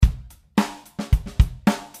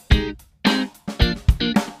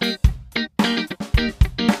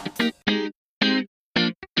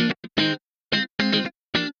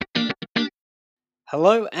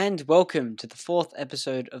Hello and welcome to the fourth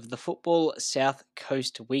episode of the Football South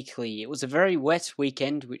Coast Weekly. It was a very wet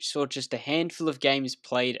weekend which saw just a handful of games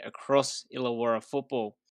played across Illawarra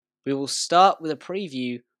football. We will start with a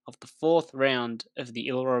preview of the fourth round of the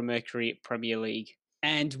Illawarra Mercury Premier League.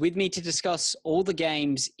 And with me to discuss all the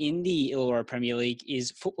games in the Illawarra Premier League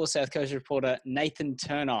is Football South Coast reporter Nathan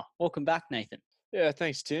Turner. Welcome back, Nathan. Yeah,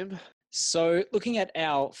 thanks, Tim. So, looking at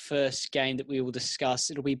our first game that we will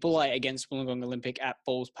discuss, it'll be Bulli against Wollongong Olympic at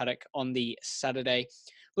Balls Paddock on the Saturday.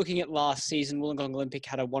 Looking at last season, Wollongong Olympic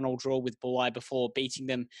had a 1-1 draw with Bulli before beating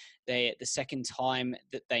them the second time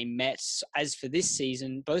that they met. As for this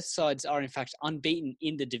season, both sides are in fact unbeaten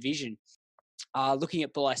in the division. Looking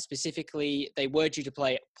at Bulli specifically, they were due to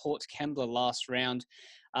play Port Kembla last round,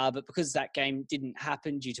 but because that game didn't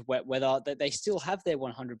happen due to wet weather, that they still have their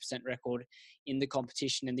 100% record in the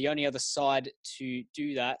competition. And the only other side to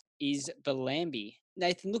do that is Bellambi.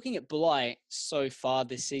 Nathan, looking at Bulli so far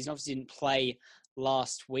this season, obviously didn't play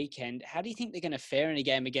last weekend. How do you think they're going to fare in a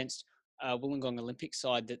game against Wollongong Olympic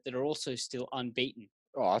side that are also still unbeaten?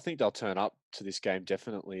 Oh, I think they'll turn up to this game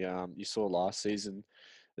definitely. You saw last season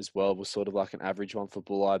as well was sort of like an average one for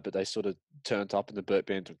Bulli, but they sort of turned up in the Burt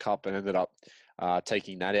Banton Cup and ended up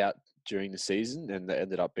taking that out during the season, and they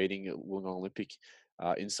ended up beating Wollongong Olympic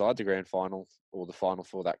inside the grand final or the final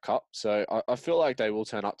for that cup. So I feel like they will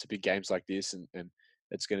turn up to big games like this, and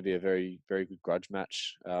it's going to be a very, very good grudge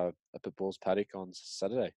match up at Balls Paddock on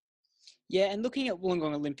Saturday. Yeah, and looking at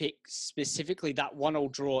Wollongong Olympic specifically, that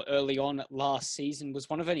 1-1 draw early on last season was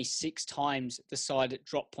one of only 6 times the side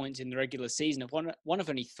dropped points in the regular season. One of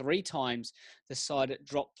only 3 times the side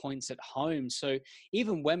dropped points at home. So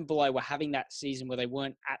even when Bulli were having that season where they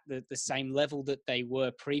weren't at the same level that they were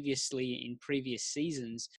previously in previous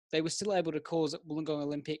seasons, they were still able to cause Wollongong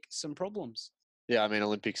Olympic some problems. Yeah, I mean,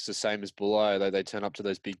 Olympics the same as Bulli. They turn up to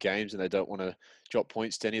those big games and they don't want to drop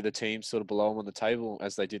points to any of the teams sort of below them on the table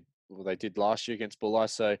as they did last year against Bulli.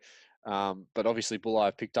 So, but obviously Bulli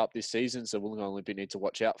have picked up this season, so Wollongong Olympic need to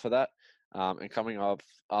watch out for that. And coming up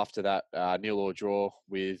after that nil or draw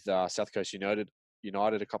with South Coast United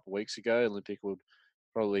a couple of weeks ago, Olympic would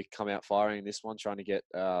probably come out firing in this one, trying to get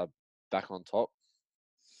back on top.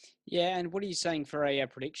 Yeah, and what are you saying for a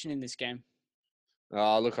prediction in this game?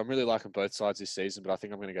 Look, I'm really liking both sides this season, but I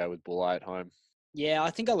think I'm going to go with Bulli at home. Yeah, I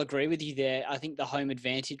think I'll agree with you there. I think the home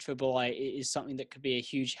advantage for Bulli is something that could be a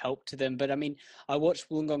huge help to them. But I mean, I watched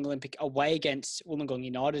Wollongong Olympic away against Wollongong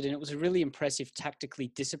United, and it was a really impressive, tactically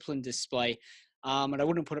disciplined display. And I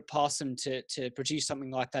wouldn't put it past them to produce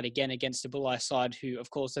something like that again against a Bulli side, who, of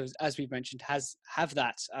course, as we've mentioned, have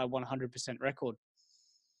that 100% record.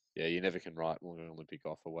 Yeah, you never can write Wollongong Olympic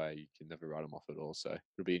off away. You can never write them off at all. So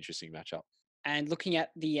it'll be an interesting matchup. And looking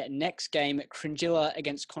at the next game, Cringilla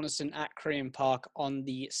against Coniston at Korean Park on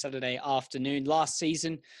the Saturday afternoon. Last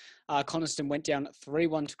season, Coniston went down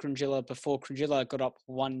 3-1 to Cringilla before Cringilla got up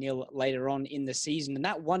 1-0 later on in the season. And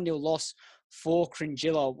that 1-0 loss for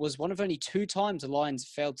Cringilla was one of only 2 times the Lions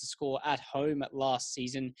failed to score at home last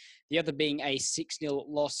season, the other being a 6-0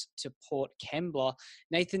 loss to Port Kembla.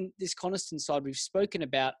 Nathan, this Coniston side, we've spoken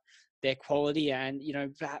about their quality and,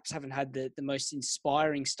 perhaps haven't had the most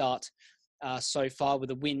inspiring start so far with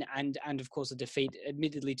a win and of course a defeat,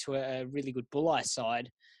 admittedly to a really good Bulli side.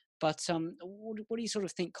 But what do you sort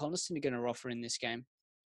of think Coniston are going to offer in this game?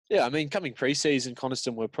 Yeah, I mean, coming pre-season,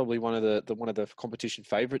 Coniston were probably one of the competition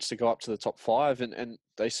favourites to go up to the top 5, and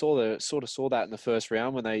they sort of saw that in the first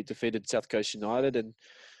round when they defeated South Coast United, and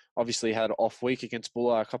obviously had an off week against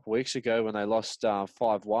Bulli a couple of weeks ago when they lost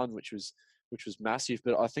 5-1, which was massive.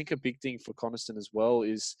 But I think a big thing for Coniston as well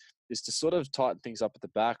is to sort of tighten things up at the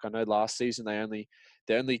back. I know last season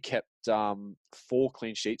they only kept 4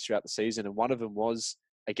 clean sheets throughout the season, and one of them was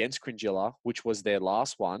against Cringilla, which was their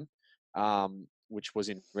last one, which was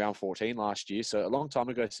in round 14 last year. So a long time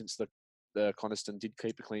ago since the Coniston did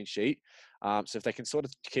keep a clean sheet. So if they can sort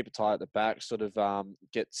of keep it tight at the back, sort of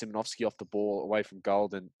get Simonovsky off the ball away from goal,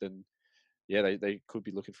 then yeah, they could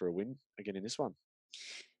be looking for a win again in this one.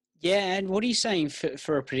 Yeah, and what are you saying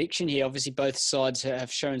for a prediction here? Obviously, both sides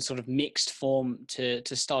have shown sort of mixed form to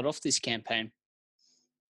start off this campaign.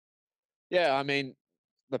 Yeah, I mean,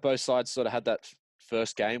 both sides sort of had that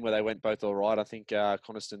first game where they went both all right. I think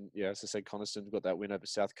Coniston, yeah, as I said, Coniston got that win over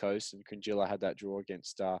South Coast, and Cringilla had that draw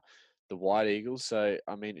against the White Eagles. So,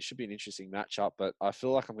 I mean, it should be an interesting matchup, but I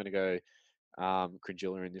feel like I'm going to go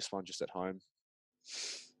Cringilla in this one just at home.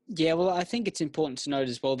 Yeah, well, I think it's important to note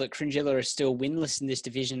as well that Cringilla are still winless in this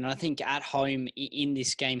division. And I think at home in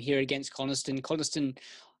this game here against Coniston,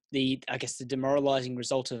 the demoralising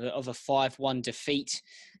result of a 5-1 defeat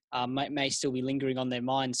may still be lingering on their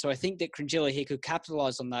minds. So I think that Cringilla here could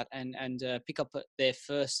capitalise on that and pick up their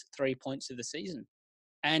first 3 points of the season.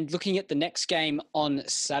 And looking at the next game on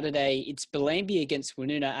Saturday, it's Bellambi against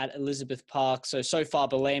Woonona at Elizabeth Park. So far,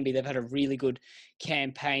 Bellambi, they've had a really good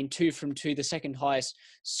campaign, 2 from 2, the second highest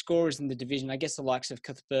scorers in the division. I guess the likes of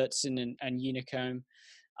Cuthbertson and Unicombe.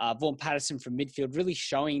 Vaughan Patterson from midfield, really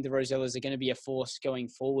showing the Rosellas are going to be a force going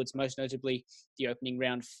forwards, most notably the opening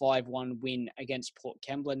round 5-1 win against Port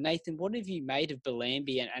Kembla. Nathan, what have you made of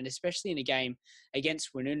Bellambi, and especially in a game against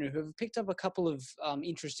Woonona, who have picked up a couple of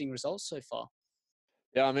interesting results so far?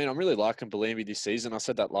 Yeah, I mean, I'm really liking Bellambi this season. I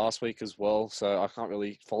said that last week as well, so I can't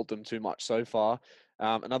really fault them too much so far.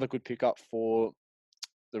 Another good pickup for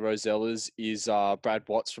the Rosellas is Brad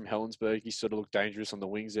Watts from Helensburgh. He sort of looked dangerous on the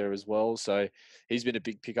wings there as well, so he's been a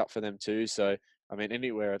big pickup for them too. So, I mean,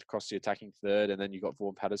 anywhere across the attacking third, and then you've got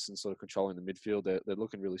Vaughan Patterson sort of controlling the midfield. They're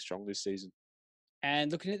looking really strong this season.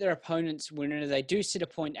 And looking at their opponents, Woonona, they do sit a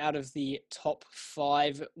point out of the top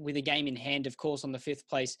 5 with a game in hand, of course, on the 5th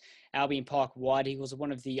place. Albion Park White Eagles are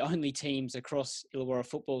one of the only teams across Illawarra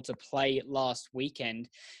football to play last weekend.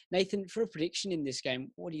 Nathan, for a prediction in this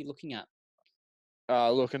game, what are you looking at?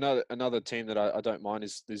 Look, another team that I don't mind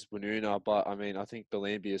is Woonona, but I mean, I think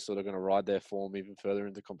Bellambi is sort of going to ride their form even further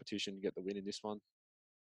in the competition and get the win in this one.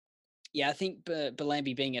 Yeah, I think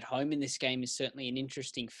Bellambi being at home in this game is certainly an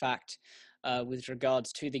interesting fact with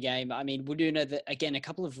regards to the game. I mean, Woonona, again, a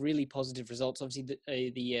couple of really positive results. Obviously,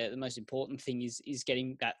 the most important thing is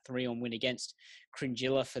getting that 3-1 win against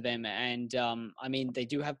Cringilla for them. And I mean, they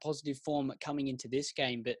do have positive form coming into this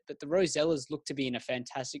game, but the Rosellas look to be in a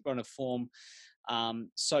fantastic run of form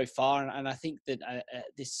so far, and I think that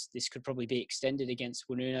this could probably be extended against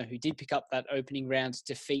Woonona, who did pick up that opening round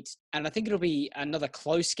defeat, and I think it'll be another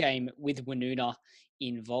close game with Woonona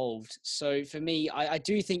involved. So for me, I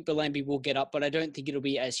do think Bellambi will get up, but I don't think it'll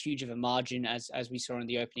be as huge of a margin as we saw in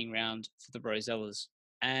the opening round for the Rosellas.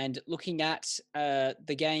 And looking at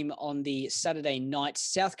the game on the Saturday night,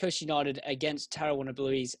 South Coast United against Tarrawanna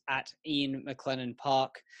Blues at Ian McLennan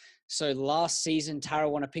Park. So last season,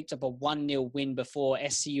 Tarrawanna picked up a 1-0 win before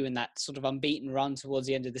SCU in that sort of unbeaten run towards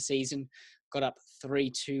the end of the season. Got up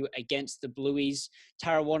 3-2 against the Blueies.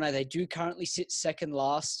 Tarrawanna, they do currently sit second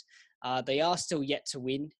last. They are still yet to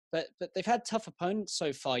win, but they've had tough opponents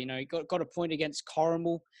so far. You know, got a point against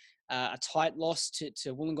Corrimal, a tight loss to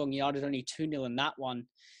Wollongong United, only 2-0 in that one.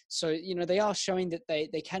 So, you know, they are showing that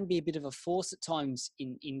they can be a bit of a force at times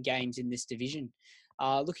in games in this division.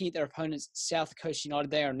 Looking at their opponents, South Coast United,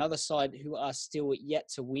 they are another side who are still yet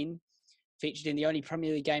to win. Featured in the only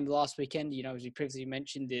Premier League game last weekend, you know, as we previously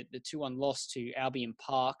mentioned, the 2-1 loss to Albion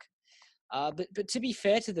Park. But to be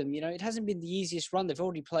fair to them, you know, it hasn't been the easiest run. They've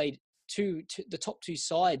already played the top 2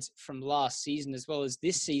 sides from last season, as well as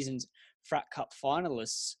this season's Frat Cup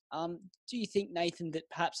finalists. Do you think, Nathan, that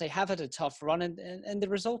perhaps they have had a tough run and the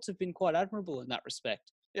results have been quite admirable in that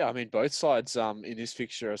respect? Yeah, I mean, both sides in this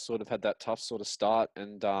fixture have sort of had that tough sort of start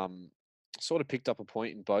and sort of picked up a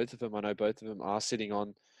point in both of them. I know both of them are sitting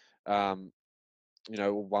on, you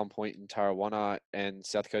know, 1 point in Tarrawanna, and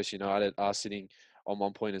South Coast United are sitting on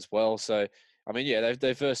 1 point as well. So, I mean, yeah,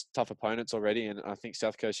 they've versed tough opponents already, and I think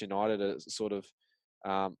South Coast United are sort of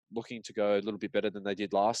looking to go a little bit better than they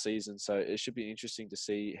did last season. So it should be interesting to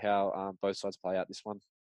see how both sides play out this one.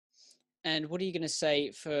 And what are you going to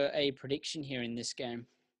say for a prediction here in this game?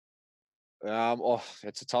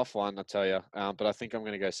 It's a tough one, I tell you. But I think I'm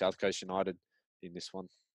going to go South Coast United in this one.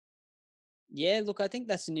 Yeah, look, I think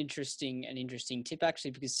that's an interesting tip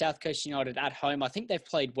actually, because South Coast United at home, I think they've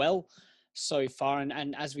played well so far,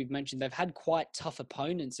 and as we've mentioned, they've had quite tough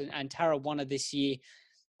opponents, and Tarrawanna this year,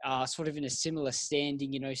 sort of in a similar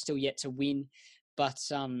standing, you know, still yet to win, but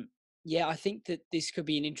yeah, I think that this could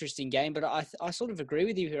be an interesting game, but I sort of agree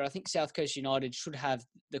with you here. I think South Coast United should have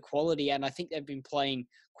the quality, and I think they've been playing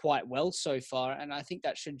quite well so far, and I think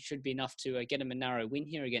that should be enough to get them a narrow win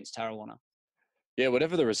here against Tarrawanna. Yeah,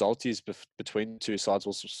 whatever the result is between the two sides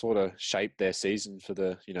will sort of shape their season for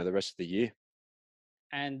the rest of the year.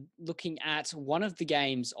 And looking at one of the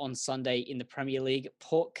games on Sunday in the Premier League,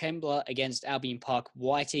 Port Kembla against Albion Park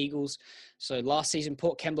White Eagles. So last season,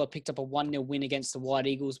 Port Kembla picked up a 1-0 win against the White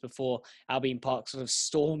Eagles before Albion Park sort of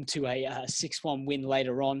stormed to a 6-1 win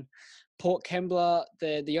later on. Port Kembla,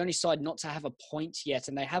 the only side not to have a point yet,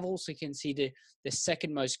 and they have also conceded the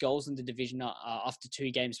second most goals in the division after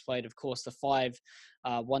 2 games played. Of course, the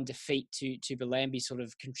 5-1 defeat to Bellambi sort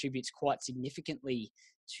of contributes quite significantly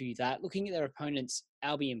to that. Looking at their opponents,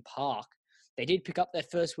 Albion Park, they did pick up their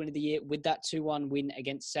first win of the year with that 2-1 win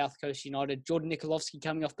against South Coast United. Jordan Nikolovsky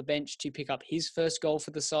coming off the bench to pick up his first goal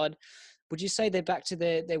for the side. Would you say they're back to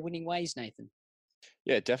their winning ways, Nathan?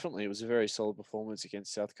 Yeah, definitely. It was a very solid performance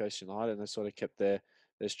against South Coast United, and they sort of kept their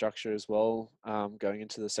structure as well going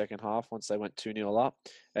into the second half once they went 2-0 up.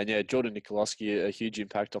 And yeah, Jordan Nikolowski, a huge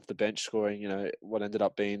impact off the bench, scoring what ended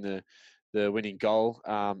up being the winning goal.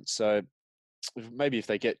 So maybe if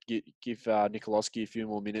they give Nikolowski a few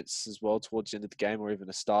more minutes as well towards the end of the game, or even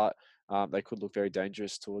a start, they could look very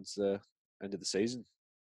dangerous towards the end of the season.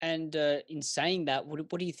 And in saying that, what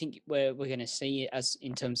do you think we're going to see as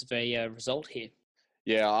in terms of a result here?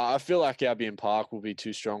 Yeah, I feel like Albion Park will be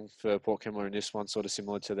too strong for Port Kembla in this one, sort of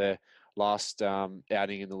similar to their last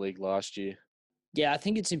outing in the league last year. Yeah, I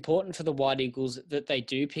think it's important for the White Eagles that they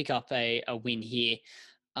do pick up a win here.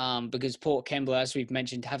 Because Port Kembla, as we've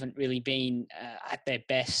mentioned, haven't really been at their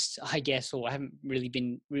best, I guess, or haven't really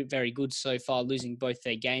been very good so far, losing both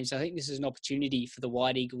their games. I think this is an opportunity for the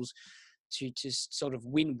White Eagles to just sort of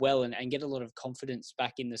win well and get a lot of confidence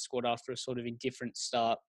back in the squad after a sort of indifferent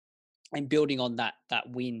start and building on that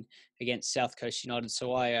win against South Coast United.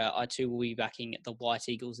 So I too will be backing the White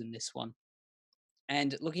Eagles in this one.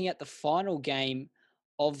 And looking at the final game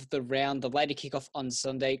of the round, the later kickoff on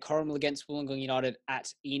Sunday, Corrimal against Wollongong United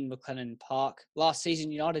at Ian McLennan Park. Last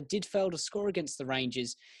season, United did fail to score against the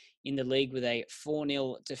Rangers in the league with a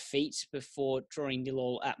 4-0 defeat before drawing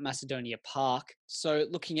 0-0 at Macedonia Park. So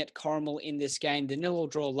looking at Corrimal in this game, the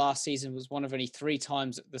 0-0 draw last season was one of only 3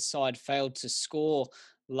 times that the side failed to score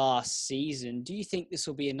last season. Do you think this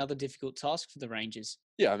will be another difficult task for the Rangers?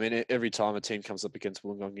 Yeah, I mean, every time a team comes up against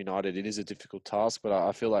Wollongong United, it is a difficult task. But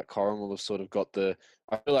I feel like Corrimal have sort of got the,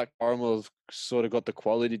 I feel like Corrimal have sort of got the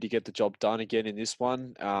quality to get the job done again in this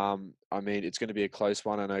one. I mean, it's going to be a close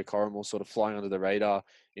one. I know Corrimal sort of flying under the radar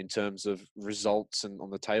in terms of results and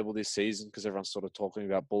on the table this season because everyone's sort of talking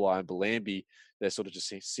about Bulli and Bellambi. They're sort of just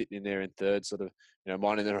sitting in there in third, sort of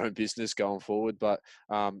minding their own business going forward. But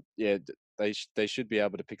yeah, they should be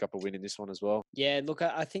able to pick up a win in this one as well. Yeah, look,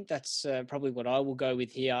 I think that's probably what I will go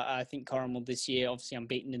with here. I think Corrimal this year, obviously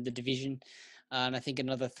unbeaten in the division. And I think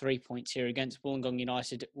another 3 points here against Wollongong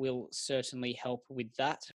United will certainly help with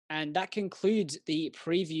that. And that concludes the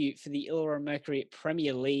preview for the Illawarra Mercury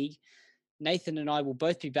Premier League. Nathan and I will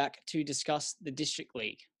both be back to discuss the District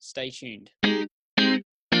League. Stay tuned.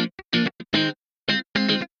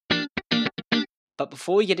 But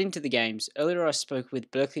before we get into the games, earlier I spoke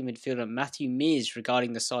with Berkeley midfielder Matthew Mears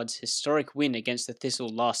regarding the side's historic win against the Thistle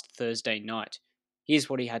last Thursday night. Here's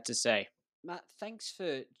what he had to say. Matt, thanks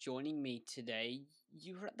for joining me today.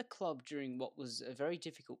 You were at the club during what was a very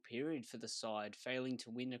difficult period for the side, failing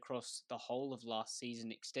to win across the whole of last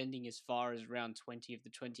season, extending as far as round 20 of the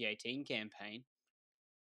 2018 campaign.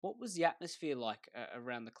 What was the atmosphere like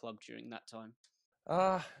around the club during that time?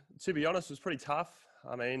 Uh, to be honest, it was pretty tough.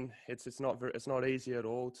 I mean, it's not easy at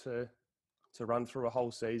all to run through a whole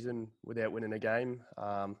season without winning a game.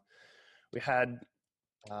 We had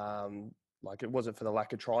like it wasn't for the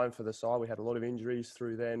lack of trying for the side. We had a lot of injuries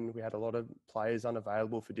through then. We had a lot of players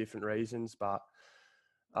unavailable for different reasons, but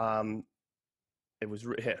um, it was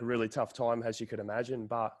a really tough time, as you could imagine.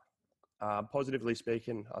 But positively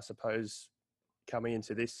speaking, I suppose coming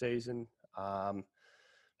into this season.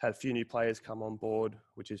 Had a few new players come on board,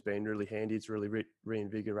 which has been really handy. It's really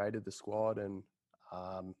reinvigorated the squad, and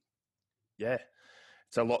yeah,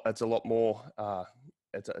 it's a lot. It's a lot more.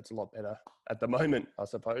 It's a lot better at the moment, I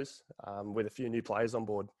suppose, with a few new players on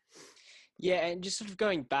board. Yeah, and just sort of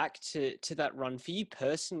going back to that run, for you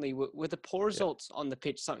personally, were the poor results on the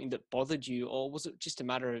pitch something that bothered you, or was it just a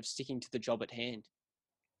matter of sticking to the job at hand?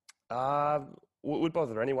 Uh, would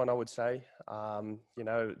bother anyone, I would say.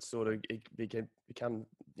 It's sort of become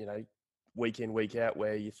week in week out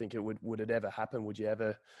where you think would it ever happen? Would you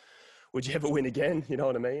ever win again? You know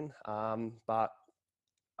what I mean? But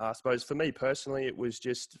I suppose for me personally, it was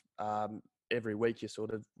just every week you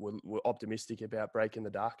sort of were optimistic about breaking the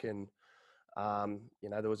duck, and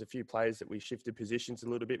there was a few players that we shifted positions a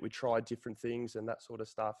little bit. We tried different things and that sort of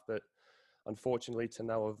stuff, but unfortunately to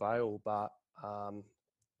no avail. But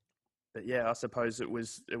yeah, I suppose it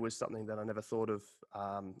was something that I never thought of.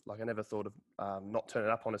 I never thought of not turning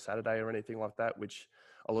up on a Saturday or anything like that. Which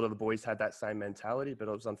a lot of the boys had that same mentality, but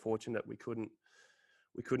it was unfortunate we couldn't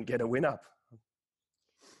get a win up.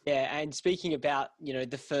 Yeah, and speaking about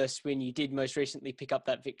the first win, you did most recently pick up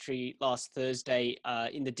that victory last Thursday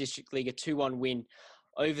in the District League, a 2-1 win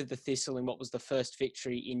over the Thistle in what was the first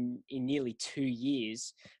victory in nearly 2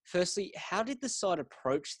 years. Firstly, how did the side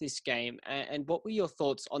approach this game, and what were your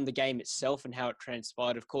thoughts on the game itself and how it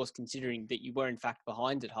transpired? Of course, considering that you were in fact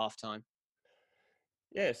behind at halftime.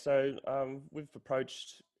 Yeah, so we've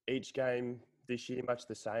approached each game this year much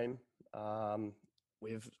the same.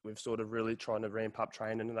 We've sort of really trying to ramp up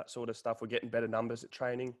training and that sort of stuff. We're getting better numbers at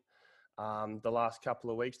training. the last couple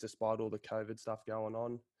of weeks, despite all the COVID stuff going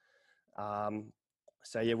on.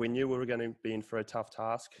 So yeah, we knew we were going to be in for a tough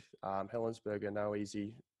task. Helensburgh are no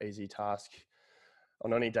easy task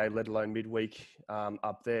on any day, let alone midweek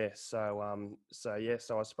up there. So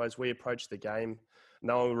I suppose we approached the game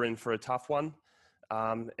knowing we were in for a tough one.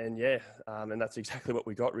 And that's exactly what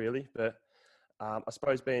we got, really. But I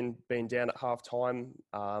suppose being down at half time,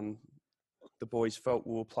 the boys felt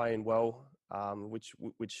we were playing well, which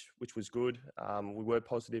was good. We were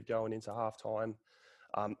positive going into half time.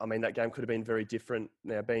 I mean, that game could have been very different.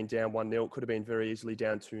 Now, being down 1-0, could have been very easily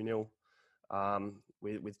down 2-0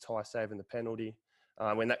 with Ty saving the penalty.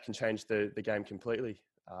 When that can change the game completely.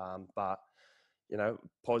 But,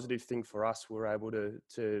 positive thing for us, we're able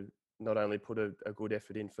to not only put a good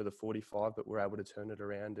effort in for the 45, but we're able to turn it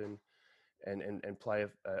around and play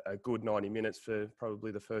a good 90 minutes for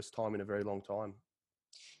probably the first time in a very long time.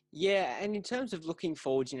 Yeah, and in terms of looking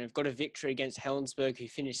forward, you've got a victory against Helensburgh, who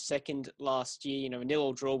finished second last year, a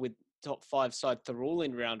 0-0 draw with top 5 side Thirroul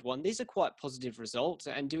in round 1. These are quite positive results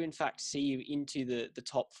and do in fact see you into the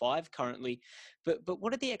top 5 currently. But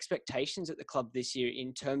what are the expectations at the club this year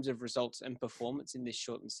in terms of results and performance in this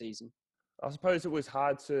shortened season? I suppose it was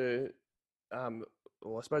hard to, I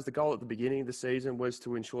suppose the goal at the beginning of the season was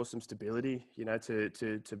to ensure some stability,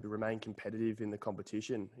 to remain competitive in the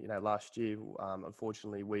competition. Last year,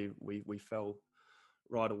 unfortunately, we fell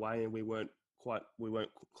right away and we weren't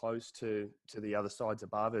close to the other sides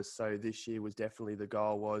above us. So this year was definitely the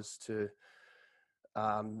goal was to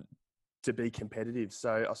be competitive.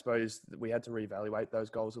 So I suppose we had to reevaluate those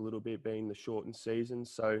goals a little bit, being the shortened season.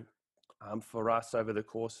 So for us, over the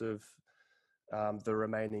course of the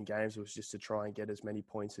remaining games, was just to try and get as many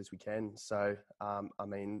points as we can. So I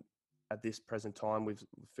mean, at this present time, we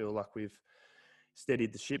feel like we've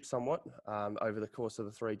steadied the ship somewhat. Over the course of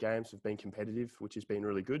the 3 games, we've been competitive, which has been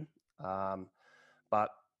really good. But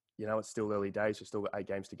it's still early days. We've still got 8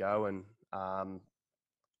 games to go, and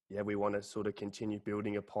we want to sort of continue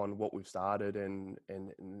building upon what we've started, and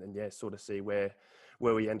sort of see where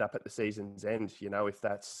we end up at the season's end.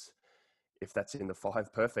 If that's in the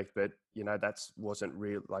 5, perfect. But that's wasn't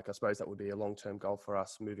real. Like, I suppose that would be a long-term goal for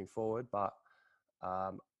us moving forward. But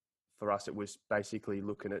for us, it was basically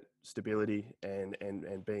looking at stability and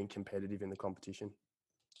being competitive in the competition.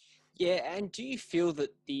 Yeah, and do you feel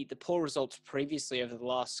that the poor results previously over the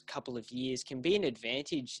last couple of years can be an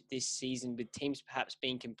advantage this season, with teams perhaps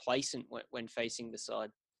being complacent when facing the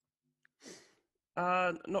side?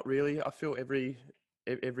 Not really. I feel every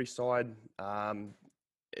side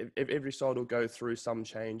every side will go through some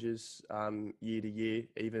changes year to year,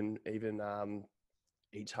 even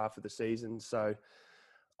each half of the season. So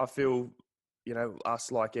I feel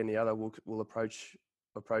us, like any other, will approach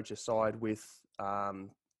a side with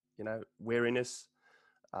wariness.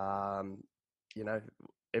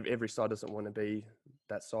 Every side doesn't want to be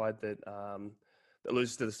that side that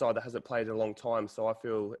loses to the side that hasn't played in a long time. So I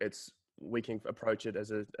feel we can approach it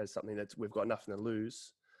as something that we've got nothing to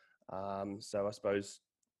lose. So I suppose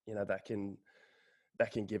that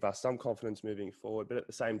can give us some confidence moving forward. But at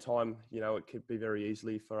the same time, it could be very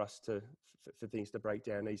easily for us for things to break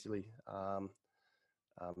down easily.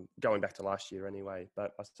 Going back to last year anyway.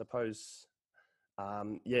 But I suppose,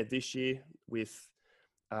 this year with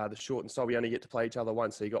the shortened side, we only get to play each other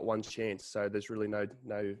once, so you got one chance. So there's really no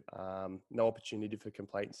opportunity for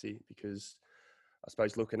complacency, because I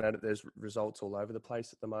suppose looking at it, there's results all over the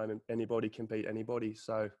place at the moment. Anybody can beat anybody.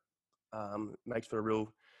 So makes for a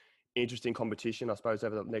real interesting competition, I suppose,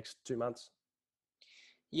 over the next 2 months.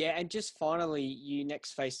 Yeah, and just finally, you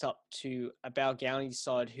next faced up to a Balgownie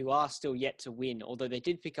side who are still yet to win, although they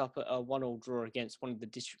did pick up a 1-1 draw against one of the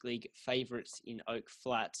District League favourites in Oak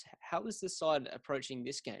Flats. How is the side approaching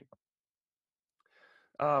this game?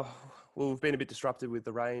 Well, we've been a bit disrupted with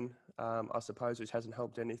the rain, I suppose, which hasn't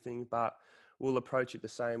helped anything, but we'll approach it the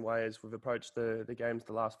same way as we've approached the games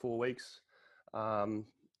the last 4 weeks.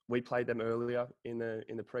 We played them earlier in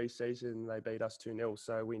the pre-season. They beat us 2-0,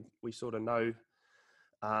 so we sort of know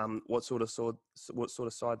what sort of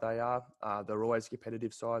side they are. They're always a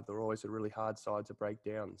competitive side. They're always a really hard side to break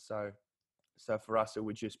down. So for us, it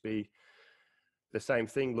would just be the same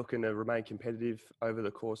thing, looking to remain competitive over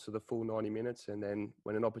the course of the full 90 minutes. And then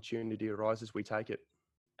when an opportunity arises, we take it.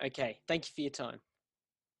 Okay. Thank you for your time.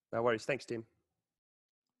 No worries. Thanks, Tim.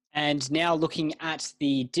 And now looking at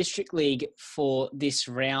the District League for this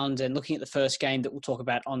round, and looking at the first game that we'll talk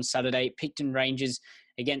about on Saturday, Picton Rangers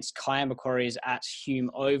against Kiama Quarriers at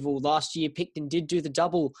Hume Oval. Last year, Picton did do the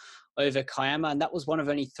double over Kiama, and that was one of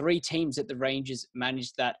only 3 teams that the Rangers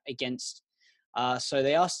managed that against. So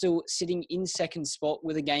they are still sitting in second spot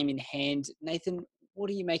with a game in hand. Nathan, What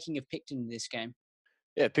are you making of Picton in this game?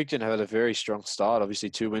 Yeah, Picton had a very strong start. Obviously,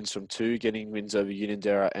 2 wins from 2, getting wins over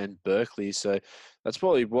Unanderra and Berkeley. So that's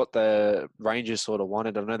probably what the Rangers sort of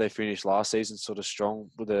wanted. I know they finished last season sort of strong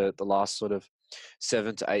with the last sort of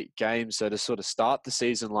 7 to 8 games. So to sort of start the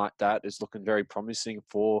season like that is looking very promising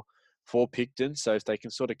for Picton. So if they can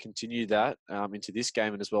sort of continue that into this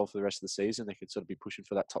game and as well for the rest of the season, they could sort of be pushing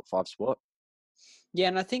for that top 5 spot. Yeah,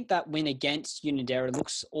 and I think that win against Unanderra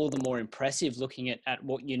looks all the more impressive looking at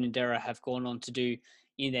what Unanderra have gone on to do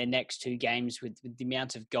in their next 2 games with the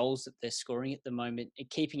amount of goals that they're scoring at the moment.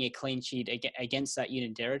 Keeping a clean sheet against that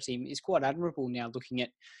Unanderra team is quite admirable now looking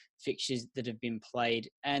at fixtures that have been played.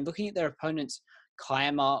 And looking at their opponents,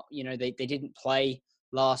 Kiama, they didn't play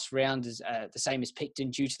last round as the same as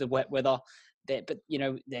Picton due to the wet weather. But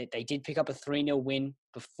they did pick up a 3-0 win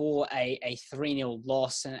before a 3-0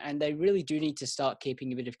 loss, and they really do need to start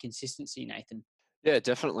keeping a bit of consistency, Nathan. Yeah,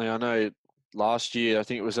 definitely. I know last year, I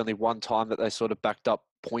think it was only one time that they sort of backed up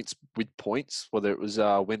points with points, whether it was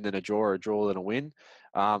a win then a draw or a draw then a win.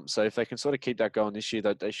 So if they can sort of keep that going this year,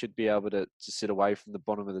 that they should be able to sit away from the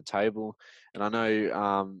bottom of the table. And I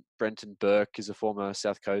know Brenton Burke is a former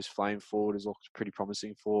South Coast Flame forward, has looked pretty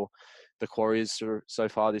promising for the Warriors so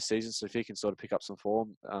far this season. So if he can sort of pick up some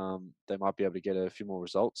form, they might be able to get a few more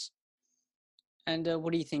results. And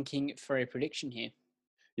what are you thinking for a prediction here?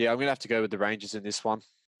 Yeah, I'm going to have to go with the Rangers in this one.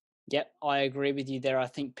 Yep, I agree with you there. I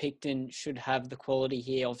think Picton should have the quality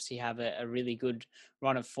here, obviously have a really good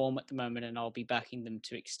run of form at the moment, and I'll be backing them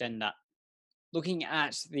to extend that. Looking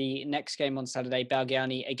at the next game on Saturday,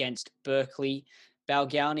 Balgownie against Berkeley.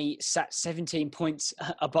 Balgownie sat 17 points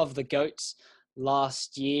above the Goats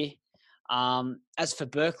last year. As for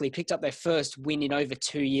Berkeley, picked up their first win in over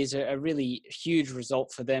 2 years, a really huge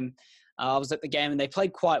result for them. I was at the game and they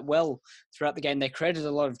played quite well throughout the game. They created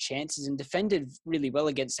a lot of chances and defended really well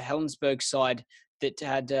against the Helensburgh side that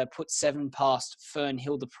had put 7 past Fern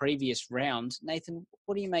Hill the previous round. Nathan,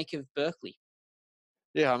 what do you make of Berkeley?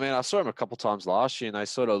 Yeah, I mean, I saw them a couple times last year, and they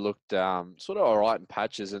sort of looked sort of all right in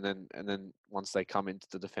patches, and then once they come into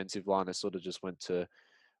the defensive line, they sort of just went to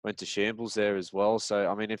shambles there as well. So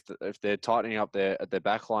I mean, if they're tightening up at their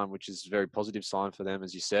back line, which is a very positive sign for them,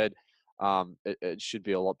 as you said, it should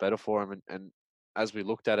be a lot better for them. And as we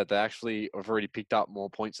looked at it, they actually have already picked up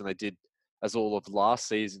more points than they did as all of last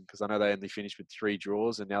season, because I know they only finished with 3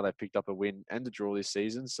 draws, and now they picked up a win and a draw this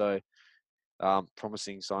season. So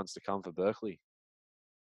promising signs to come for Berkeley.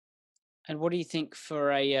 And what do you think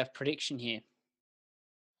for a prediction here?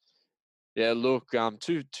 Yeah, look,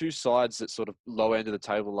 two sides that sort of low end of the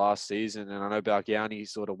table last season, and I know Balgownie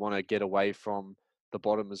sort of want to get away from the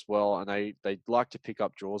bottom as well, and they like to pick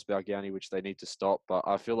up draws, Balgownie, which they need to stop. But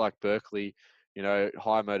I feel like Berkeley,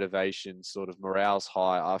 high motivation, sort of morale's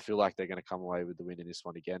high. I feel like they're going to come away with the win in this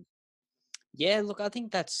one again. Yeah, look, I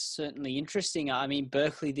think that's certainly interesting. I mean,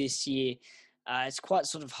 Berkeley this year, it's quite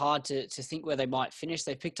sort of hard to think where they might finish.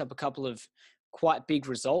 They picked up a couple of quite big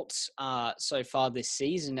results so far this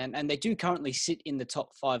season, and they do currently sit in the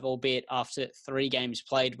top 5, albeit after 3 games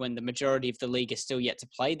played when the majority of the league is still yet to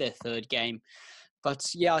play their 3rd game. But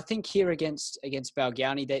yeah, I think here against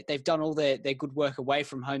Balgownie, they've done all their good work away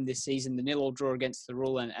from home this season. The 0-0 draw against the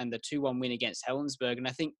Rule and the 2-1 win against Helensburgh. And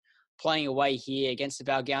I think playing away here against the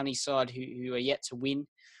Balgownie side who are yet to win,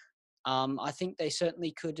 I think they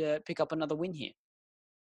certainly could pick up another win here.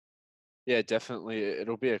 Yeah, definitely.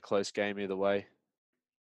 It'll be a close game either way.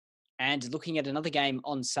 And looking at another game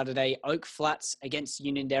on Saturday, Oak Flats against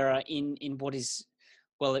Unanderra in what is,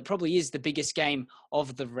 well, it probably is the biggest game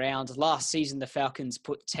of the round. Last season, the Falcons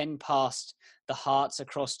put 10 past the Hearts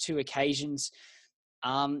across 2 occasions.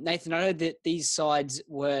 Nathan, I know that these sides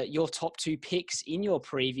were your top 2 picks in your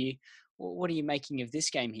preview. What are you making of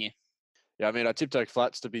this game here? Yeah, I mean, I tipped Oak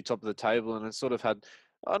Flats to be top of the table, and it sort of had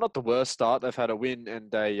not the worst start. They've had a win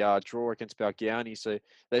and a draw against Balgownie, so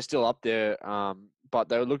they're still up there. But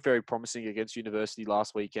they look very promising against University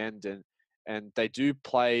last weekend, and they do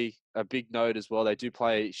play a big note as well. They do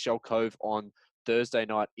play Shell Cove on Thursday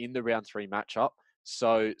night in the round 3 matchup.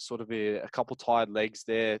 So sort of a couple tired legs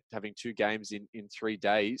there, having 2 games in 3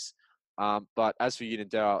 days. But as for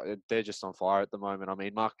Unanderra, they're just on fire at the moment. I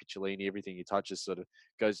mean, Mark Picciolini, everything he touches sort of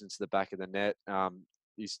goes into the back of the net.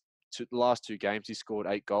 The last 2 games, he scored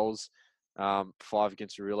 8 goals, 5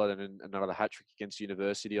 against Arilla and another hat-trick against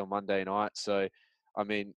University on Monday night. So, I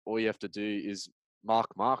mean, all you have to do is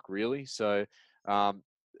mark, really. So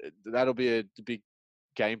that'll be a big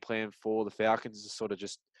game plan for the Falcons to sort of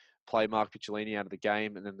just play Mark Picciolini out of the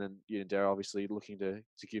game, and then Unanderra obviously looking to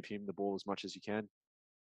give him the ball as much as you can.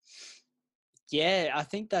 Yeah, I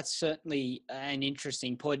think that's certainly an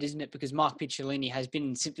interesting point, isn't it? Because Mark Picciolini has been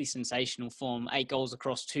in simply sensational form, 8 goals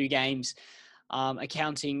across 2 games,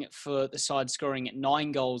 accounting for the side scoring at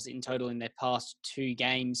 9 goals in total in their past 2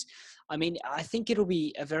 games. I mean, I think it'll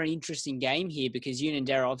be a very interesting game here because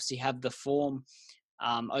Unanderra obviously have the form.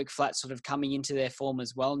 Oak Flat sort of coming into their form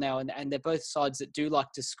as well now, and they're both sides that do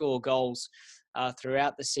like to score goals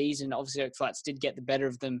throughout the season. Obviously, Oak Flats did get the better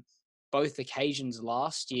of them both occasions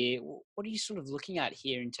last year. What are you sort of looking at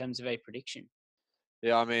here in terms of a prediction?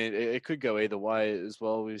 Yeah, I mean, it could go either way as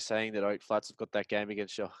well. We were saying that Oak Flats have got that game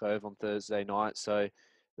against Shell on Thursday night, so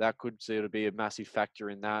that could sort of be a massive factor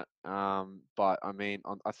in that. But I mean,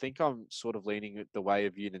 I think I'm sort of leaning the way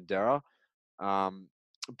of Unanderra. Um,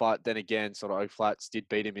 but then again, sort of Oak Flats did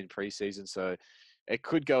beat him in preseason, so it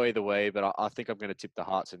could go either way. But I think I'm going to tip the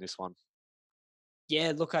Hearts in this one.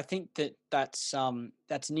 Yeah, look, I think that's an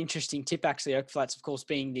interesting tip. Actually, Oak Flats, of course,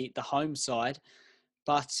 being the home side.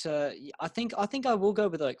 But I think I will go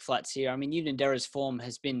with Oak Flats here. I mean, Unanderra's form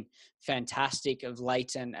has been fantastic of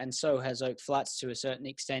late, and so has Oak Flats to a certain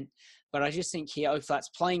extent. But I just think here Oak Flats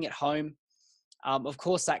playing at home, of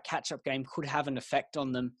course, that catch-up game could have an effect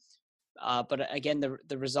on them. But again,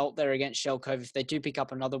 the result there against Shell Cove, if they do pick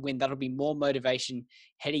up another win, that'll be more motivation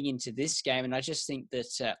heading into this game. And I just think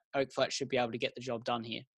that Oak Flats should be able to get the job done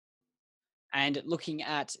here. And looking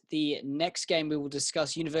at the next game, we will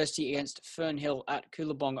discuss University against Fernhill at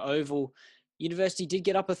Coolabong Oval. University did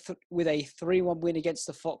get up with a 3-1 win against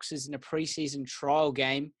the Foxes in a preseason trial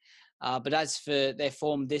game. But as for their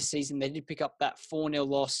form this season, they did pick up that 4-0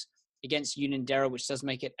 loss against Unanderra, which does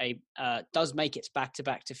make it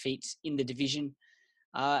back-to-back defeats in the division.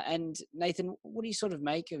 And Nathan, what do you sort of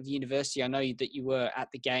make of University? I know that you were at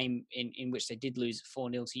the game in which they did lose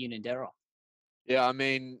 4-0 to Unanderra. Yeah, I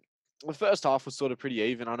mean, the first half was sort of pretty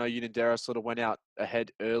even. I know Unanderra sort of went out ahead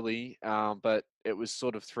early, but it was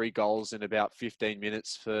sort of 3 goals in about 15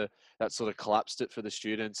 minutes for that sort of collapsed it for the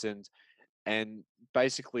students. And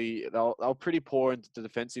basically they were pretty poor in the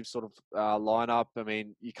defensive sort of lineup. I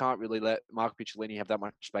mean, you can't really let Marco Picciolini have that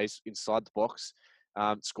much space inside the box,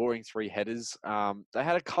 scoring 3 headers. They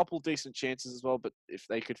had a couple decent chances as well, but if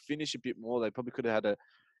they could finish a bit more, they probably could have had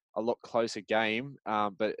a lot closer game.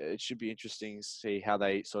 But it should be interesting to see how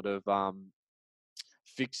they sort of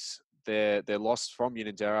fix their loss from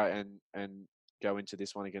Unanderra and go into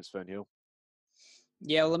this one against Fernhill.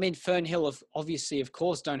 Yeah, well, I mean, Fernhill, obviously, of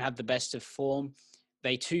course, don't have the best of form.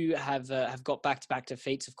 They too have got back-to-back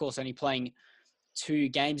defeats, of course, only playing 2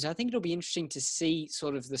 games. I think it'll be interesting to see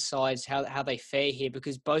sort of the sides, how they fare here,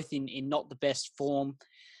 because both in not the best form.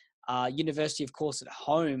 University, of course, at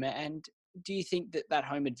home. And do you think that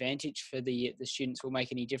home advantage for the students will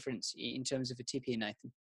make any difference in terms of a tip here,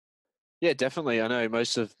 Nathan? Yeah, definitely. I know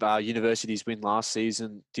most of University's win last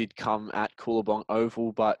season did come at Coolabong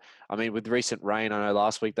Oval, but I mean, with recent rain, I know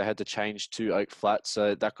last week they had to change to Oak Flat,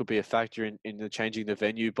 so that could be a factor in the changing the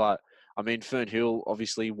venue. But I mean, Fernhill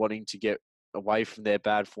obviously wanting to get away from their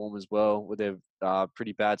bad form as well, with their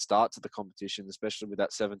pretty bad start to the competition, especially with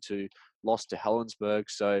that 7-2 loss to Helensburgh.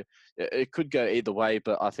 So it could go either way,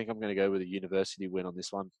 but I think I'm going to go with a University win on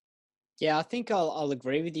this one. Yeah, I think I'll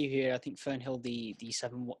agree with you here. I think Fernhill the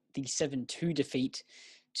 7-2 defeat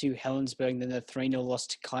to Helensburgh, then the 3-0 loss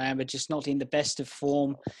to Kiama, just not in the best of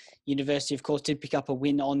form. University, of course, did pick up a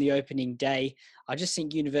win on the opening day. I just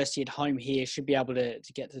think University at home here should be able to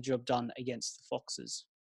get the job done against the Foxes.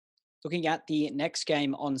 Looking at the next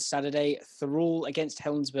game on Saturday, Thirroul against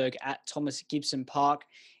Helensburgh at Thomas Gibson Park.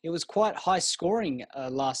 It was quite high scoring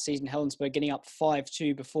last season, Helensburgh getting up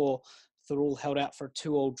 5-2 before Thirroul held out for a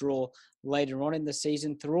 2-2 draw later on in the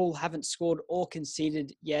season. Thirroul haven't scored or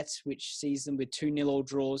conceded yet, which sees them with 2-0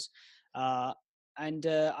 draws. I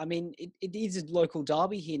mean, it is a local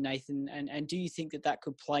derby here, Nathan. And do you think that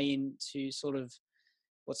could play into sort of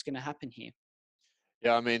what's going to happen here?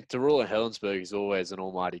 Yeah, I mean, Thirroul and Helensburgh is always an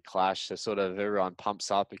almighty clash. So sort of everyone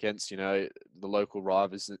pumps up against, the local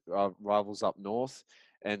rivals up north.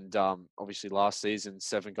 And obviously last season,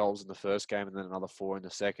 7 goals in the first game and then another 4 in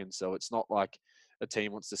the second. So it's not like a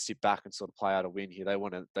team wants to sit back and sort of play out a win here. They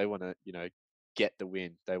want to, get the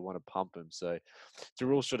win. They want to pump them. So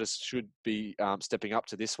Thirroul should be stepping up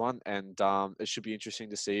to this one. And it should be interesting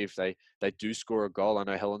to see if they do score a goal. I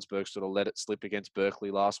know Helensburgh sort of let it slip against Berkeley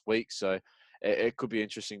last week. So it could be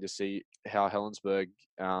interesting to see how Helensburgh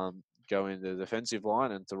go in the defensive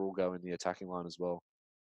line and Thirroul go in the attacking line as well.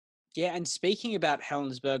 Yeah, and speaking about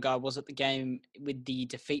Helensburgh, I was at the game with the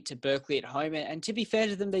defeat to Berkeley at home. And to be fair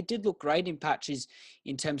to them, they did look great in patches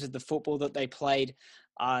in terms of the football that they played.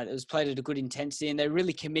 It was played at a good intensity, and they're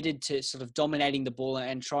really committed to sort of dominating the ball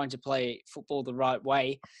and trying to play football the right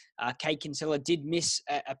way. Kate Kinsella did miss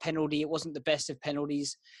a penalty. It wasn't the best of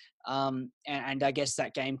penalties, and I guess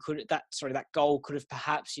that goal could have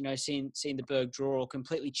perhaps seen the Berg draw or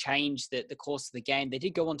completely changed the course of the game. They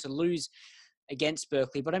did go on to lose against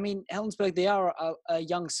Berkeley, but I mean Helensburgh, they are a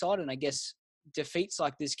young side, and I guess defeats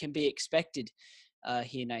like this can be expected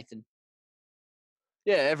here, Nathan.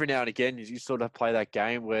 Yeah, every now and again you sort of play that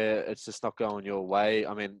game where it's just not going your way.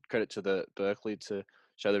 I mean, credit to the Berkeley to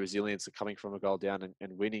show the resilience of coming from a goal down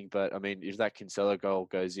and winning. But I mean, if that Kinsella goal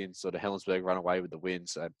goes in, sort of Helensburgh run away with the win.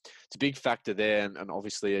 So it's a big factor there. And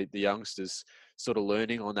obviously the youngsters sort of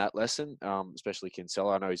learning on that lesson, especially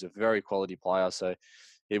Kinsella. I know he's a very quality player, so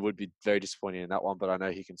it would be very disappointing in that one. But I know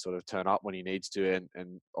he can sort of turn up when he needs to.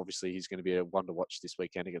 And obviously he's going to be a one to watch this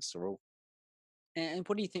weekend against Thirroul. And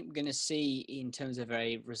what do you think we're going to see in terms of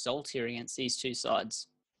a result here against these two sides?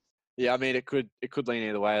 Yeah, I mean, it could lean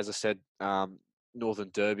either way. As I said, Northern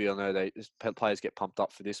Derby, I know players get pumped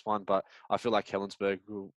up for this one, but I feel like Helensburgh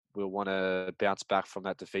will want to bounce back from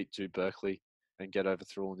that defeat to Berkeley and get over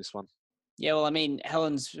Thirroul in this one. Yeah, well, I mean,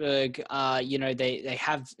 Helensburgh, they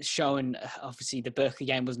have shown, obviously the Berkeley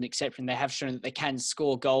game was an exception. They have shown that they can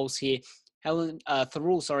score goals here.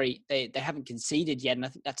 Thirroul, they haven't conceded yet, and I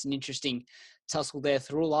think that's an interesting tussle there.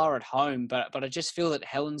 Thirroul are at home, but I just feel that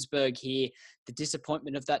Helensburgh here, the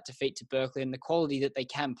disappointment of that defeat to Berkeley and the quality that they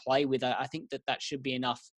can play with, I think that should be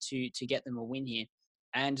enough to get them a win here.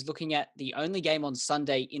 And looking at the only game on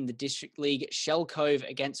Sunday in the District League, Shell Cove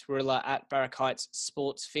against Warilla at Barrack Heights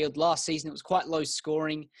Sports Field. Last season, it was quite low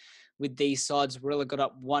scoring with these sides. Warilla got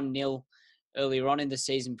up 1-0 earlier on in the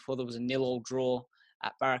season before there was a 0-0 draw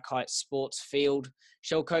at Barrack Heights Sports Field.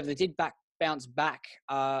 Shell Cove, they did bounce back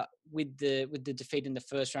with the defeat in the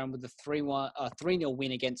first round with the 3-0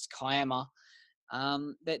 win against Kiama.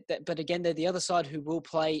 But again, they're the other side who will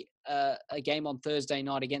play a game on Thursday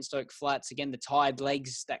night against Oak Flats. Again, the tired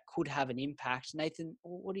legs that could have an impact. Nathan,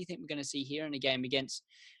 what do you think we're going to see here in a game against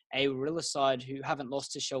a Warilla side who haven't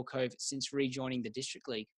lost to Shell Cove since rejoining the District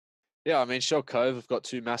League? Yeah, I mean, Shell Cove have got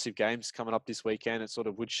two massive games coming up this weekend. It sort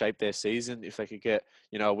of would shape their season. If they could get,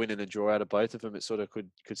 a win and a draw out of both of them, it sort of could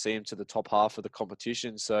see them to the top half of the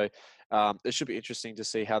competition. So it should be interesting to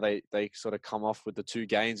see how they sort of come off with the two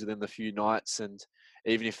games within the few nights. And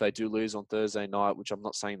even if they do lose on Thursday night, which I'm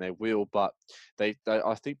not saying they will, but I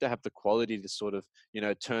think they have the quality to sort of,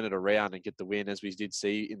 turn it around and get the win, as we did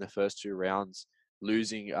see in the first two rounds,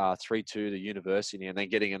 losing 3-2 to University and then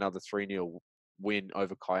getting another 3-0 win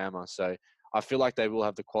over Kiama. So I feel like they will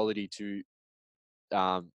have the quality to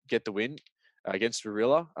get the win against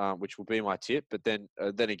Warilla, which will be my tip. But then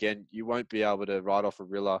again, you won't be able to write off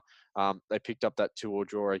Warilla. They picked up that 2-2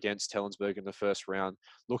 draw against Helensburgh in the first round,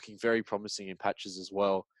 looking very promising in patches as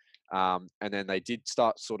well. And then they did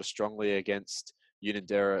start sort of strongly against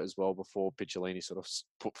Unanderra as well before Picciolini sort of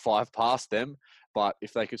put 5 past them. But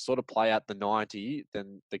if they could sort of play out the 90,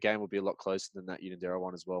 then the game will be a lot closer than that Unanderra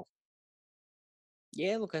one as well.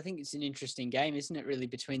 Yeah, look, I think it's an interesting game, isn't it, really,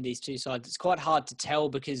 between these two sides? It's quite hard to tell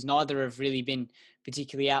because neither have really been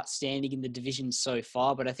particularly outstanding in the division so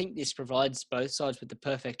far, but I think this provides both sides with the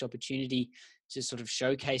perfect opportunity to sort of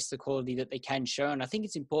showcase the quality that they can show. And I think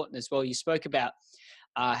it's important as well. You spoke about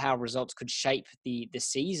how results could shape the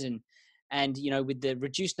season. And, with the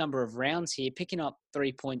reduced number of rounds here, picking up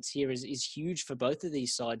 3 points here is huge for both of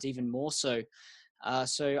these sides, even more so.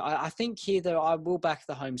 So I think here, though, I will back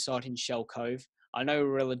the home side in Shell Cove. I know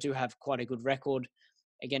Warilla do have quite a good record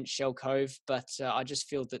against Shell Cove, but I just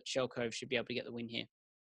feel that Shell Cove should be able to get the win here.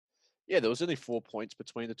 Yeah, there was only 4 points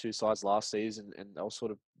between the two sides last season, and they were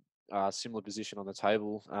sort of similar position on the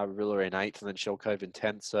table. Warilla in 8th and then Shell Cove in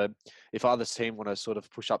 10th. So if either team want to sort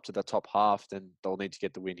of push up to the top half, then they'll need to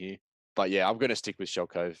get the win here. But yeah, I'm going to stick with Shell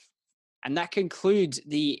Cove. And that concludes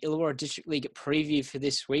the Illawarra District League preview for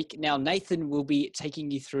this week. Now, Nathan will be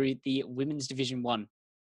taking you through the Women's Division 1.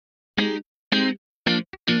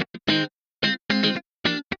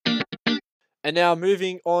 And now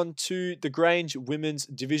moving on to the Grange Women's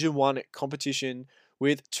Division 1 competition,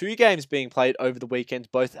 with 2 games being played over the weekend,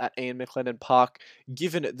 both at Ian McLennan Park,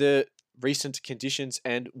 given the recent conditions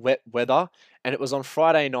and wet weather. And it was on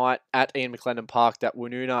Friday night at Ian McLennan Park that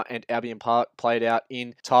Woonona and Albion Park played out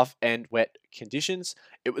in tough and wet conditions.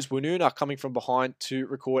 It was Woonona coming from behind to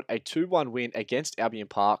record a 2-1 win against Albion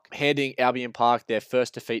Park, handing Albion Park their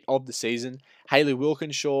first defeat of the season. Hayley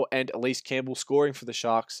Wilkinshaw and Elise Campbell scoring for the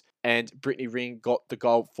Sharks, and Brittany Ring got the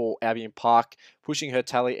goal for Albion Park, pushing her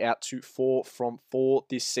tally out to 4 from 4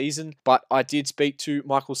 this season. But I did speak to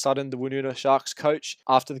Michael Sutton, the Woonona Sharks coach,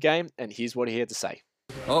 after the game, and here's what he had to say.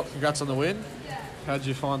 Oh, congrats on the win. How did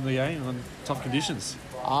you find the game on tough conditions?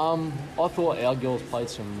 I thought our girls played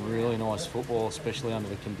some really nice football, especially under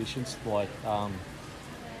the conditions.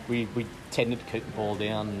 We tended to keep the ball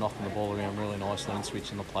down, knocking the ball around really nicely and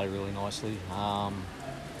switching the play really nicely.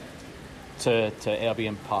 To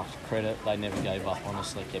Albion Park's credit, they never gave up on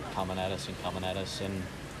us. They kept coming at us, and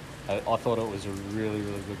I thought it was a really,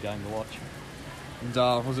 really good game to watch. And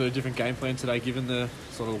was it a different game plan today, given the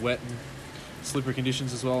sort of wet and slippery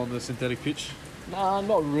conditions as well on the synthetic pitch? No,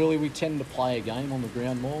 not really. We tend to play a game on the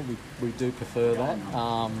ground more. We do prefer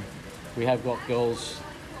that. We have got girls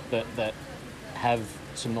that have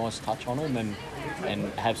some nice touch on them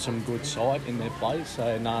and have some good sight in their play.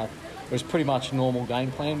 So, no, it was pretty much a normal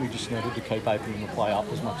game plan. We just needed to keep opening the play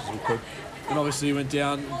up as much as we could. And obviously you went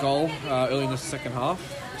down goal early in the second half.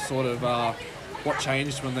 Sort of what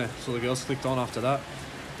changed when the sort of girls clicked on after that?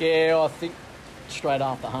 Yeah, I think straight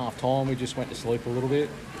after half time we just went to sleep a little bit.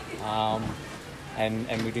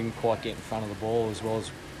 And we didn't quite get in front of the ball as well as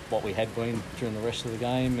what we had been during the rest of the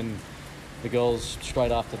game. And the girls,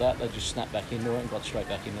 straight after that, they just snapped back into it and got straight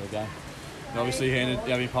back into the game. And obviously you handed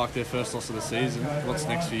Albion Park their first loss of the season. What's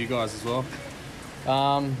next for you guys as well?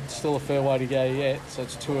 Still a fair way to go yet, so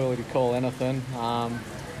it's too early to call anything. Our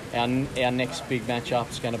next big match-up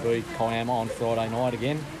is going to be Kiama on Friday night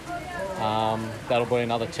again. That'll be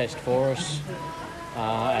another test for us.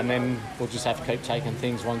 And then we'll just have to keep taking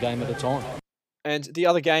things one game at a time. And the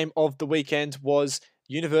other game of the weekend was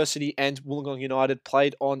University and Wollongong United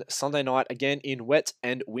played on Sunday night again in wet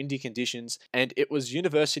and windy conditions, and it was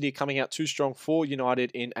University coming out too strong for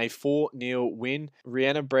United in a 4-0 win.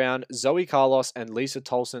 Rhiannon Brown, Zoe Carlos and Lisa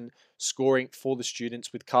Tolson scoring for the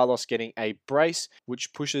students, with Carlos getting a brace,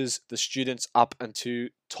 which pushes the students up into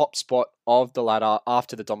top spot of the ladder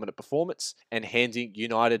after the dominant performance and handing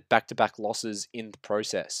United back-to-back losses in the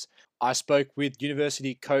process. I spoke with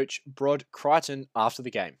University coach Brod Crichton after the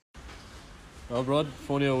game. Well, Rod,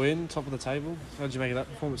 4-0 win, top of the table. How did you make of that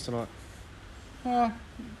performance tonight? It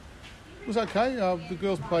was okay. The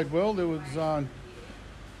girls played well. There was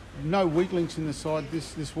no weak links in the side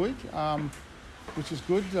this week, which is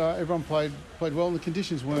good. Everyone played well, and the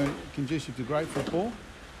conditions weren't conducive to great football.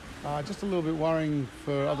 Just a little bit worrying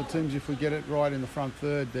for other teams if we get it right in the front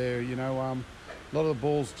third there. You know, a lot of the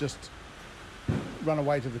balls just run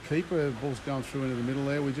away to the keeper. The ball's going through into the middle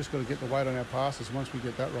there. We just got to get the weight on our passes. Once we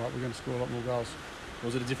get that right, we're going to score a lot more goals.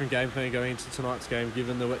 Was it a different game plan going into tonight's game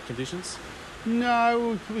given the wet conditions?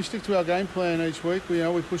 No, we stick to our game plan each week.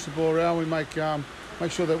 We push the ball around. We make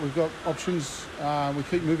sure that we've got options. We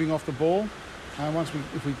keep moving off the ball. And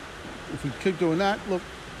if we keep doing that, look,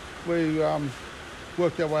 we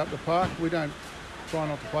work our way up the park. We don't try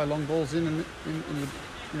not to play long balls in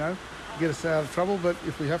the, get us out of trouble. But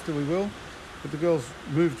if we have to, we will. But the girls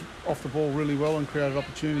moved off the ball really well and created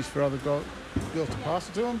opportunities for other girls to pass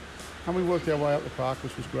it to them. And we worked our way up the park,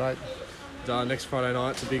 which was great. Next Friday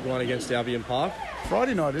night, it's a big one against Albion Park.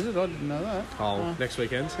 Friday night, is it? I didn't know that. Next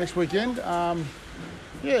weekend? Next weekend.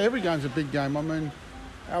 Every game's a big game. I mean,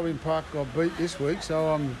 Albion Park got beat this week,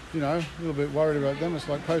 so I'm, a little bit worried about them. It's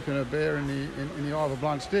like poking a bear in the eye of a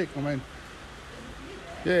blunt stick. I mean,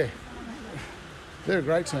 yeah. They're a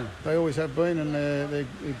great team. They always have been, and they're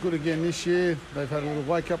good again this year. They've had a little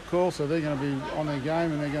wake-up call, so they're going to be on their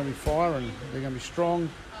game, and they're going to be firing. They're going to be strong.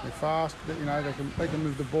 They're fast. They can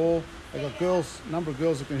move the ball. They've got a number of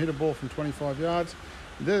girls that can hit a ball from 25 yards.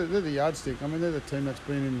 They're the yardstick. I mean, they're the team that's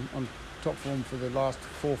been on top form for the last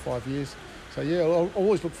 4 or 5 years. So yeah, I'll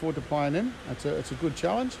always look forward to playing them. It's a good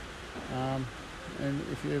challenge. And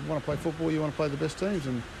if you want to play football, you want to play the best teams,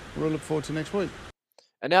 and we'll look forward to next week.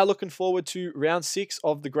 And now looking forward to round 6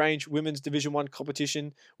 of the Grange Women's Division 1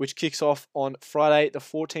 competition, which kicks off on Friday, the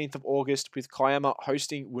 14th of August, with Kiama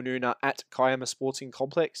hosting Woonona at Kiama Sporting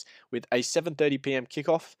Complex with a 7:30pm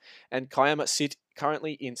kickoff. And Kiama sit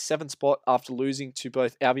currently in 7th spot after losing to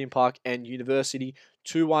both Albion Park and University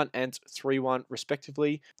 2-1 and 3-1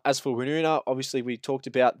 respectively. As for Woonona, obviously we talked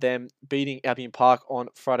about them beating Albion Park on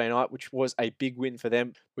Friday night, which was a big win for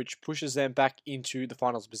them, which pushes them back into the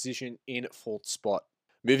finals position in 4th spot.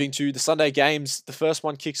 Moving to the Sunday games, the first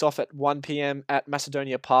one kicks off at 1pm at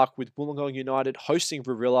Macedonia Park with Wollongong United hosting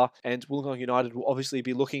Rarilla, and Wollongong United will obviously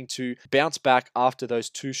be looking to bounce back after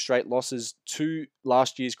those 2 straight losses to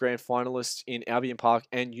last year's grand finalists in Albion Park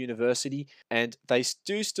and University, and they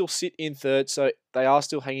do still sit in 3rd, so they are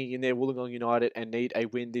still hanging in there, Wollongong United, and need a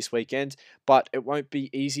win this weekend, but it won't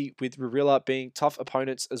be easy with Rarilla being tough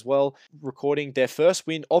opponents as well, recording their first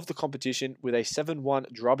win of the competition with a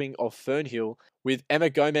 7-1 drubbing of Fernhill, with Emma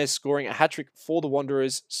Gomez scoring a hat-trick for the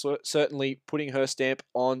Wanderers, certainly putting her stamp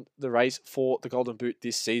on the race for the Golden Boot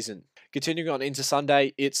this season. Continuing on into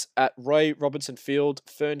Sunday, it's at Roy Robertson Field,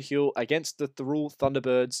 Fernhill against the Thirroul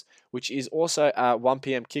Thunderbirds, which is also a 1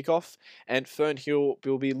 p.m. kickoff. And Fernhill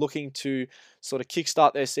will be looking to sort of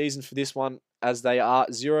kickstart their season for this one, as they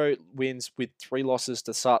are 0 wins with 3 losses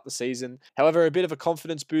to start the season. However, a bit of a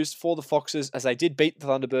confidence boost for the Foxes, as they did beat the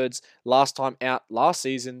Thunderbirds last time out last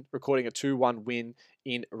season, recording a 2-1 win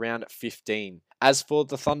in round 15. As for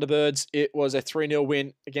the Thunderbirds, it was a 3-0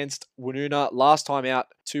 win against Woonona last time out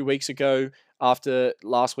 2 weeks ago, after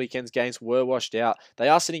last weekend's games were washed out. They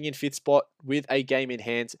are sitting in 5th spot with a game in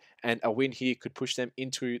hand, and a win here could push them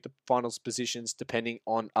into the finals positions depending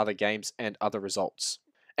on other games and other results.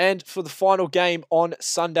 And for the final game on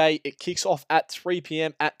Sunday, it kicks off at 3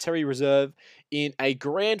 p.m. at Terry Reserve in a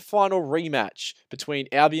grand final rematch between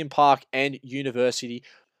Albion Park and University.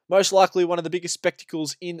 Most likely one of the biggest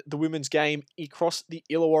spectacles in the women's game across the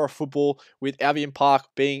Illawarra football, with Albion Park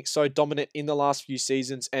being so dominant in the last few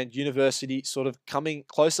seasons and University sort of coming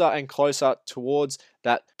closer and closer towards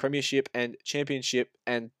that premiership and championship,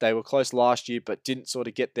 and they were close last year but didn't sort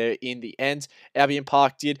of get there in the end. Albion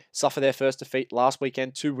Park did suffer their first defeat last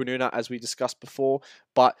weekend to Woonona, as we discussed before,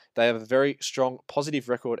 but they have a very strong positive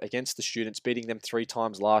record against the Students, beating them 3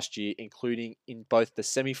 times last year, including in both the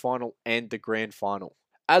semi-final and the grand final.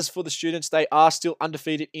 As for the Students, they are still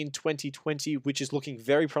undefeated in 2020, which is looking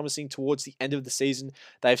very promising towards the end of the season.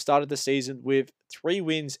 They've started the season with 3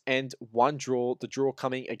 wins and 1 draw, the draw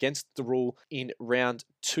coming against the Thirroul in round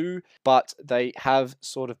 2, but they have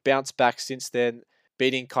sort of bounced back since then,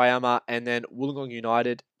 beating Kiama and then Wollongong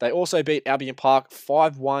United. They also beat Albion Park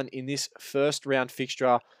 5-1 in this first round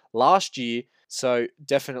fixture last year, so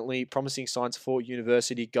definitely promising signs for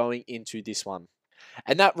University going into this one.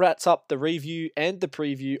 And that wraps up the review and the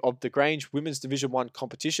preview of the Grange Women's Division 1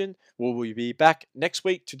 competition. We will be back next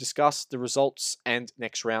week to discuss the results and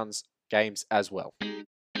next round's games as well.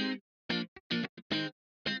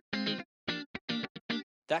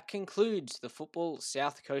 That concludes the Football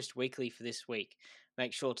South Coast Weekly for this week.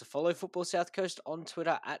 Make sure to follow Football South Coast on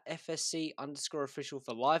Twitter at FSC_official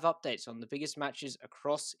for live updates on the biggest matches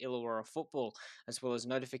across Illawarra football, as well as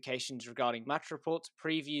notifications regarding match reports,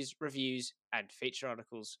 previews, reviews, and feature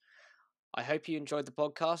articles. I hope you enjoyed the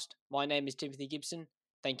podcast. My name is Timothy Gibson.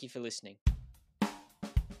 Thank you for listening.